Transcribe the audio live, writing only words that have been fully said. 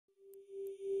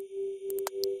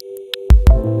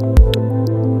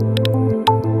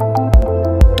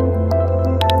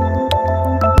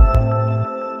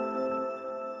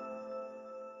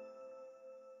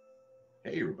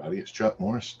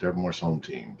Morris, Deborah Morris Home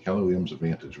Team, Keller Williams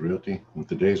Advantage Realty, with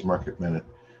today's Market Minute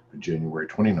for January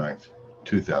 29th,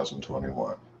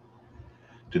 2021.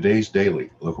 Today's daily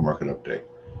local market update,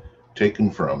 taken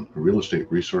from the Real Estate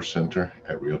Resource Center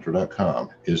at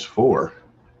Realtor.com, is for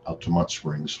Altamonte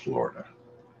Springs, Florida.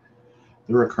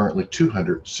 There are currently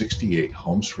 268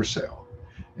 homes for sale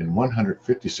and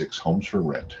 156 homes for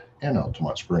rent in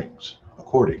Altamonte Springs,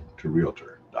 according to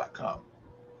Realtor.com.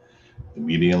 The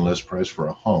median list price for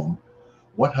a home,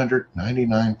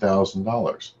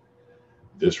 $199,000.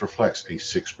 This reflects a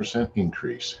 6%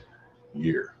 increase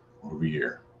year over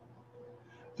year.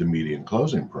 The median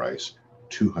closing price,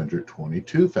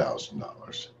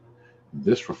 $222,000.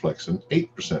 This reflects an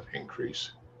 8%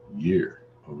 increase year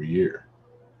over year.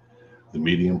 The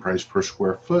median price per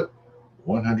square foot,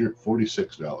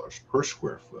 $146 per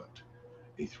square foot,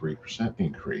 a 3%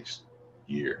 increase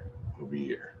year over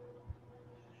year.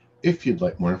 If you'd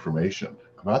like more information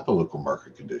about the local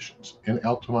market conditions in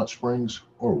Altamonte Springs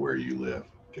or where you live,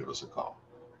 give us a call,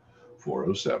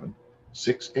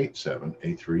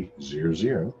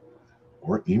 407-687-8300,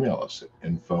 or email us at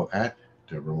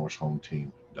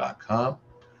info@DeborahMorrisHomeTeam.com,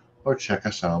 or check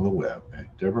us out on the web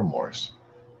at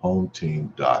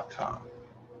DeborahMorrisHomeTeam.com.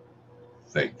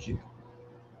 Thank you.